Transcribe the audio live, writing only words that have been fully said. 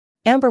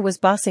Amber was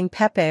bossing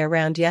Pepe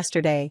around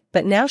yesterday,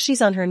 but now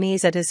she's on her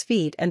knees at his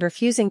feet and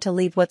refusing to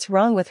leave. What's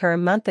wrong with her? A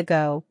month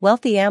ago,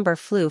 wealthy Amber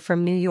flew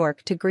from New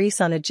York to Greece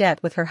on a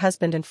jet with her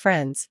husband and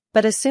friends,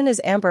 but as soon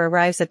as Amber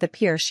arrives at the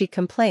pier she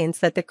complains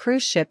that the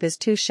cruise ship is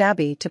too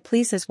shabby to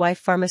please his wife.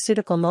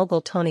 Pharmaceutical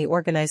mogul Tony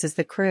organizes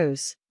the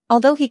cruise.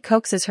 Although he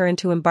coaxes her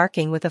into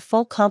embarking with a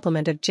full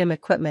complement of gym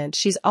equipment,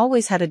 she's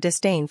always had a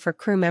disdain for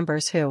crew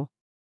members who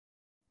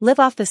live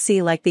off the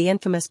sea like the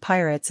infamous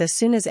pirates. As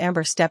soon as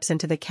Amber steps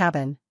into the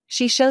cabin,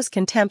 she shows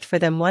contempt for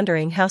them,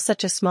 wondering how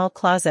such a small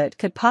closet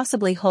could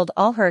possibly hold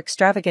all her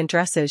extravagant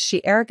dresses.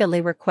 She arrogantly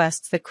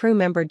requests the crew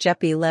member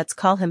Jeppy, let's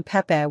call him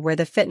Pepe, where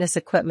the fitness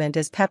equipment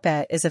is.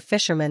 Pepe is a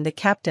fisherman the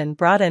captain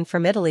brought in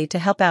from Italy to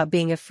help out.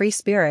 Being a free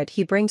spirit,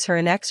 he brings her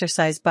an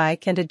exercise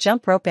bike and a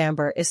jump rope.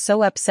 Amber is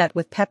so upset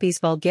with Pepe's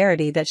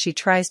vulgarity that she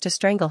tries to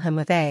strangle him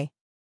with a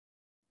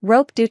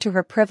rope. Due to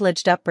her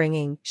privileged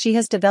upbringing, she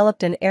has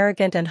developed an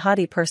arrogant and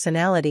haughty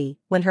personality.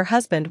 When her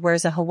husband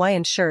wears a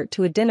Hawaiian shirt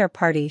to a dinner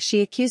party,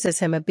 she accuses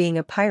him of being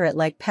a pirate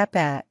like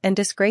Pepe and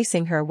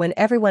disgracing her. When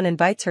everyone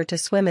invites her to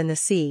swim in the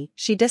sea,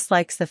 she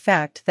dislikes the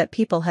fact that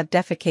people have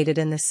defecated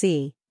in the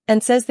sea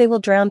and says they will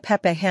drown.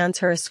 Pepe hands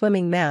her a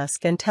swimming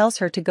mask and tells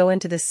her to go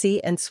into the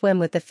sea and swim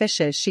with the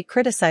fishes. She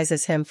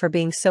criticizes him for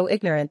being so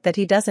ignorant that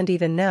he doesn't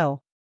even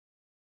know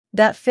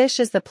that fish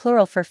is the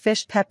plural for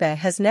fish. Pepe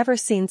has never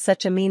seen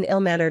such a mean,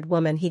 ill-mannered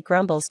woman. He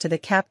grumbles to the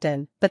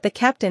captain, but the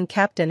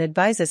captain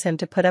advises him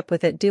to put up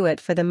with it, do it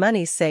for the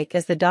money's sake.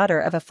 As the daughter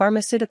of a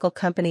pharmaceutical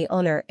company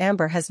owner,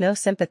 Amber has no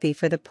sympathy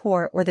for the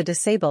poor or the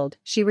disabled.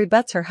 She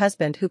rebuts her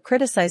husband, who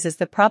criticizes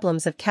the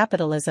problems of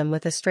capitalism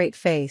with a straight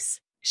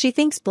face. She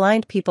thinks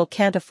blind people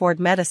can't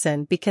afford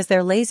medicine because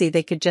they're lazy,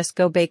 they could just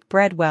go bake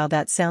bread. Wow,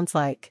 that sounds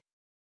like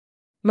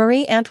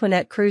Marie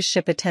Antoinette. Cruise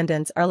ship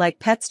attendants are like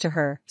pets to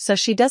her, so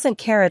she doesn't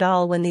care at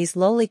all when these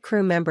lowly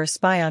crew members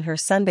spy on her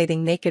sunbathing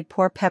naked.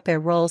 Poor Pepe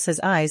rolls his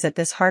eyes at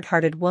this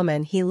hard-hearted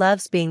woman. He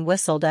loves being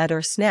whistled at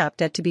or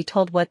snapped at to be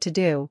told what to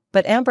do,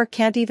 but Amber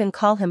can't even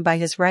call him by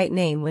his right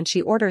name when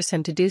she orders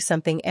him to do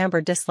something. Amber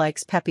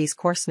dislikes Pepe's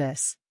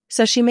coarseness,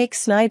 so she makes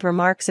snide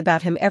remarks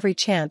about him every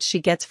chance she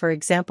gets. For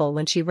example,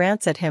 when she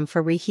rants at him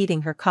for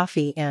reheating her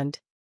coffee and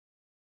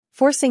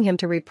forcing him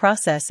to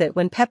reprocess it.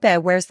 When Pepe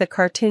wears the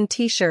cartoon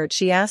t-shirt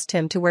she asked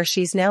him to wear,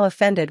 she's now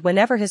offended.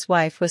 Whenever his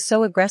wife was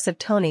so aggressive,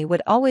 Tony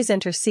would always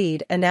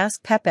intercede and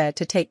ask Pepe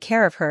to take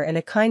care of her in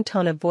a kind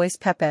tone of voice.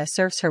 Pepe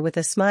serves her with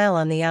a smile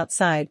on the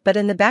outside, but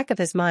in the back of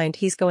his mind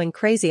he's going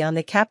crazy on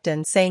the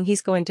captain, saying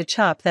he's going to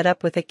chop that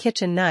up with a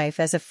kitchen knife.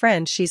 As a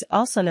friend, she's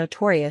also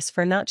notorious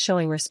for not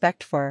showing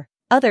respect for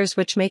others,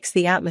 which makes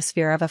the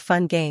atmosphere of a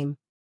fun game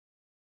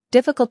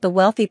difficult. The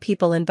wealthy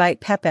people invite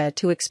Pepe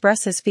to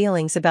express his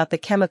feelings about the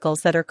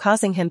chemicals that are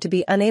causing him to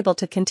be unable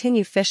to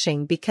continue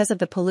fishing because of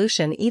the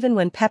pollution. Even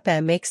when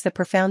Pepe makes the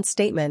profound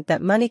statement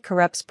that money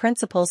corrupts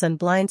principles and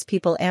blinds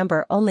people,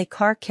 Amber only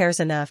cares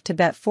enough to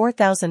bet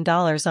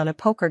 $4,000 on a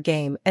poker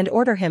game and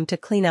order him to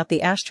clean out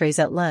the ashtrays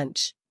at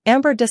lunch.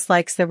 Amber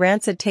dislikes the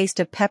rancid taste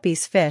of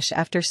Pepe's fish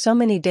after so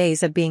many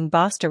days of being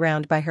bossed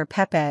around by her.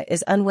 Pepe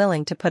is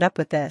unwilling to put up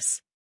with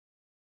this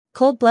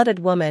cold-blooded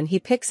woman. He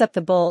picks up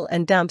the bowl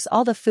and dumps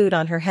all the food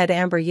on her head.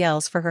 Amber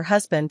yells for her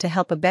husband to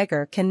help. A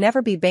beggar can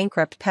never be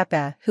bankrupt.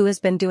 Pepe, who has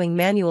been doing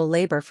manual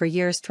labor for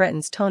years,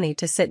 threatens Tony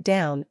to sit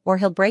down or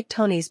he'll break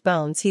Tony's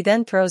bones. He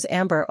then throws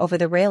Amber over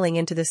the railing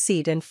into the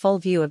seat in full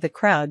view of the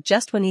crowd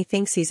just when he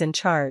thinks he's in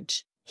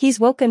charge. He's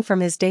woken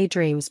from his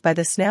daydreams by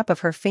the snap of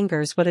her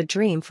fingers. What a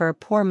dream for a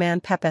poor man.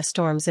 Pepe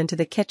storms into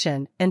the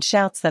kitchen and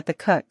shouts that the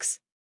cooks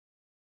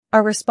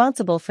are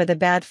responsible for the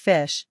bad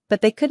fish, but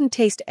they couldn't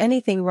taste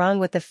anything wrong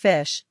with the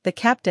fish. The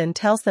captain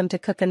tells them to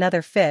cook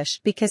another fish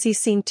because he's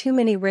seen too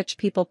many rich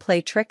people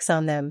play tricks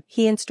on them.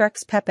 He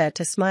instructs Pepe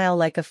to smile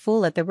like a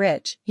fool at the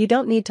rich. You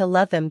don't need to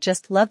love them,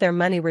 just love their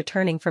money.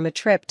 Returning from a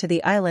trip to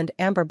the island,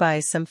 Amber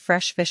buys some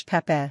fresh fish.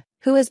 Pepe,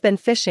 who has been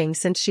fishing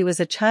since she was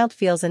a child,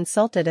 feels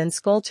insulted and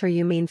scolds her.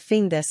 You mean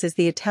fing? This is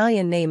the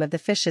Italian name of the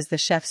fishes. The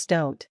chefs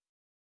don't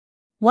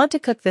want to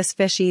cook this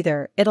fish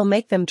either, it'll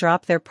make them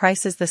drop their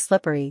prices. The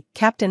slippery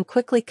captain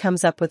quickly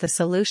comes up with a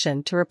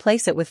solution to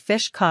replace it with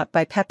fish caught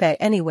by Pepe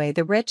anyway.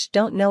 The rich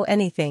don't know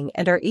anything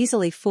and are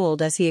easily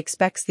fooled, as he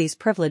expects these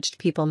privileged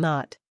people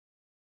not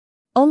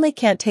only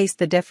can't taste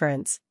the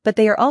difference, but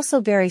they are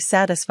also very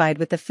satisfied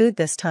with the food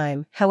this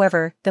time.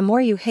 However, the more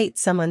you hate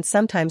someone,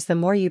 sometimes the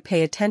more you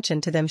pay attention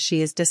to them.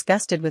 She is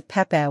disgusted with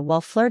Pepe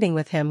while flirting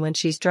with him when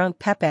she's drunk.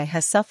 Pepe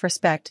has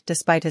self-respect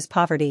despite his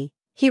poverty.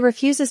 He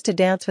refuses to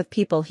dance with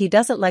people he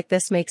doesn't like.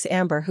 This makes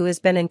Amber, who has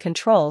been in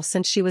control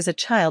since she was a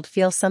child,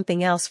 feel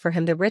something else for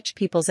him. The rich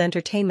people's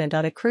entertainment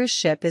on a cruise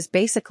ship is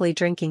basically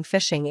drinking,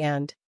 fishing,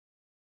 and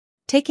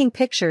taking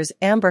pictures.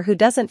 Amber, who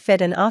doesn't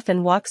fit in,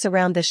 often walks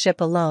around the ship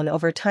alone.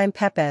 Over time,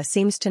 Pepe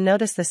seems to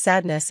notice the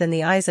sadness in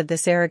the eyes of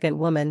this arrogant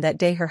woman. That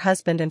day, her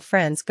husband and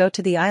friends go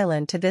to the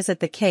island to visit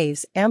the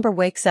caves. Amber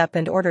wakes up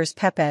and orders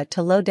Pepe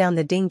to lower down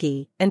the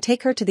dinghy and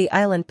take her to the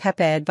island.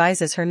 Pepe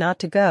advises her not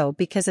to go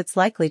because it's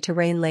likely to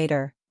rain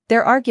later.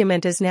 Their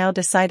argument is now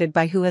decided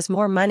by who has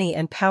more money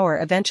and power.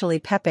 Eventually,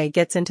 Pepe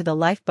gets into the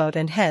lifeboat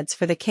and heads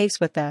for the caves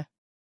with the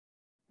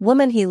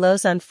woman he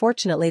loathes.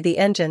 Unfortunately, the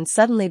engine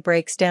suddenly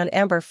breaks down.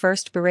 Amber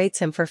first berates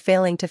him for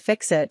failing to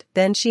fix it,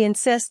 then she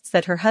insists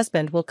that her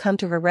husband will come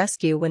to her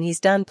rescue when he's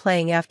done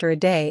playing. After a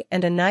day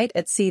and a night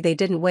at sea, they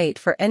didn't wait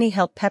for any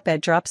help. Pepe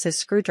drops his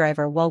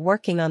screwdriver while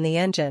working on the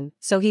engine,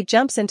 so he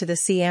jumps into the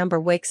sea. Amber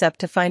wakes up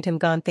to find him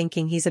gone,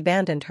 thinking he's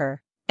abandoned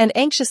her, and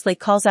anxiously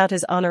calls out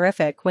his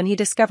honorific. When he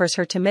discovers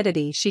her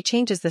timidity, she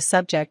changes the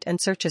subject and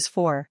searches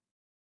for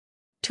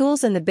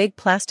tools in the big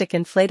plastic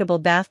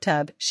inflatable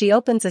bathtub. She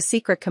opens a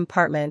secret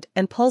compartment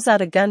and pulls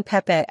out a gun.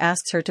 Pepe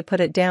asks her to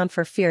put it down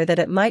for fear that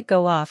it might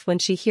go off when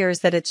she hears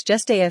that it's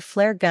just a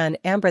flare gun.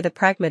 Amber the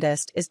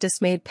pragmatist is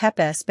dismayed.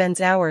 Pepe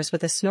spends hours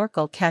with a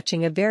snorkel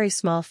catching a very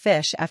small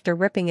fish. After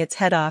ripping its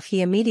head off,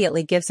 he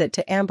immediately gives it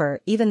to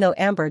Amber, even though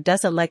Amber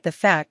doesn't like the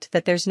fact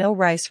that there's no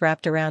rice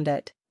wrapped around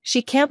it.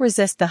 She can't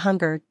resist the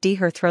hunger.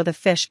 Her throw the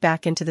fish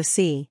back into the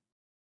sea.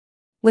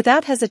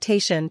 Without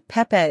hesitation,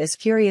 Pepe is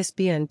furious.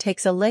 Bune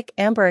takes a lick.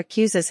 Amber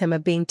accuses him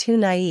of being too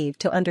naive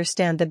to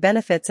understand the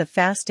benefits of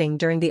fasting.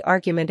 During the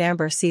argument,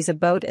 Amber sees a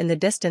boat in the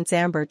distance.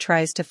 Amber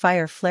tries to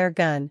fire flare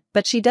gun,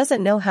 but she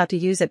doesn't know how to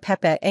use it.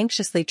 Pepe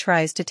anxiously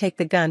tries to take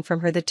the gun from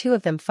her. The two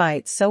of them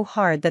fight so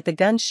hard that the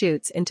gun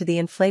shoots into the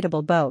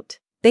inflatable boat.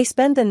 They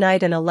spend the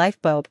night in a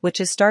lifeboat which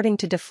is starting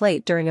to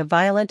deflate during a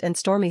violent and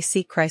stormy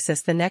sea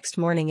crisis. The next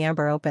morning,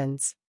 Amber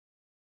opens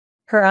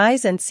her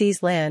eyes and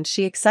sees land.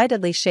 She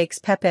excitedly shakes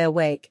Pepe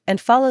awake and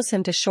follows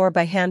him to shore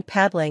by hand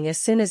paddling. As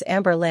soon as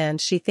Amber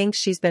lands, she thinks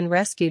she's been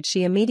rescued.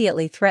 She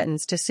immediately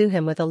threatens to sue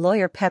him with a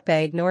lawyer.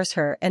 Pepe ignores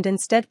her and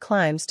instead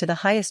climbs to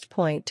the highest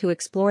point to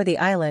explore the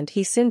island.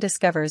 He soon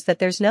discovers that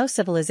there's no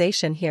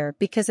civilization here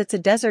because it's a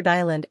desert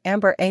island.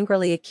 Amber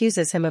angrily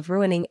accuses him of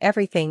ruining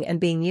everything and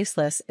being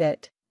useless.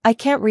 I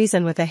can't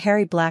reason with a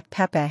hairy black.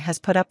 Pepe has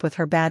put up with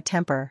her bad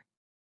temper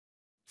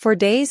for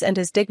days, and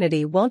his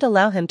dignity won't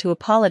allow him to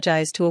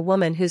apologize to a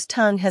woman whose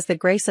tongue has the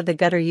grace of the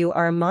gutter. You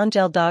are a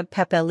Mongel dog.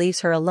 Pepe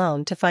leaves her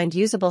alone to find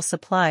usable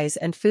supplies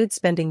and food.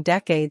 Spending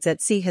decades at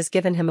sea has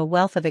given him a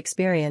wealth of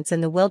experience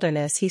in the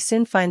wilderness. He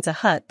soon finds a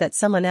hut that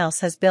someone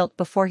else has built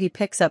before. He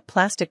picks up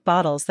plastic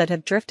bottles that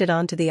have drifted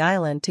onto the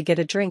island to get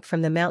a drink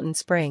from the mountain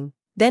spring.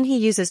 Then he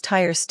uses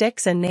tire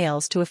sticks and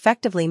nails to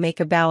effectively make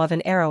a bow of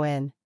an arrow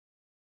in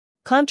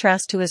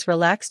contrast to his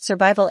relaxed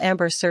survival.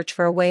 Amber's search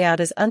for a way out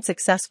is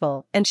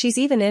unsuccessful, and she's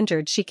even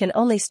injured. She can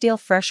only steal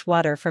fresh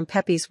water from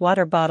Pepe's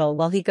water bottle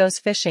while he goes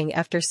fishing.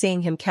 After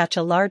seeing him catch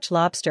a large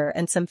lobster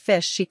and some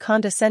fish, she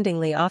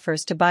condescendingly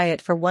offers to buy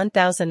it for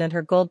 1,000 and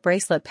her gold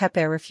bracelet.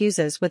 Pepe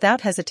refuses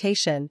without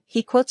hesitation.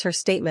 He quotes her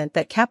statement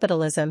that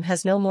capitalism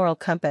has no moral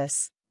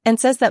compass and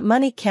says that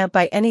money can't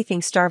buy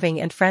anything. Starving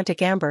and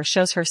frantic, Amber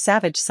shows her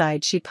savage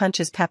side. She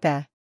punches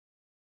Pepe.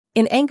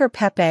 In anger,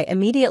 Pepe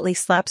immediately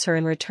slaps her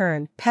in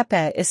return.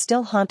 Pepe is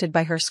still haunted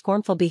by her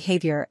scornful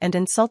behavior and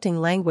insulting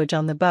language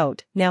on the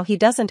boat. Now he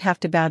doesn't have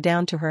to bow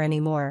down to her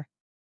anymore.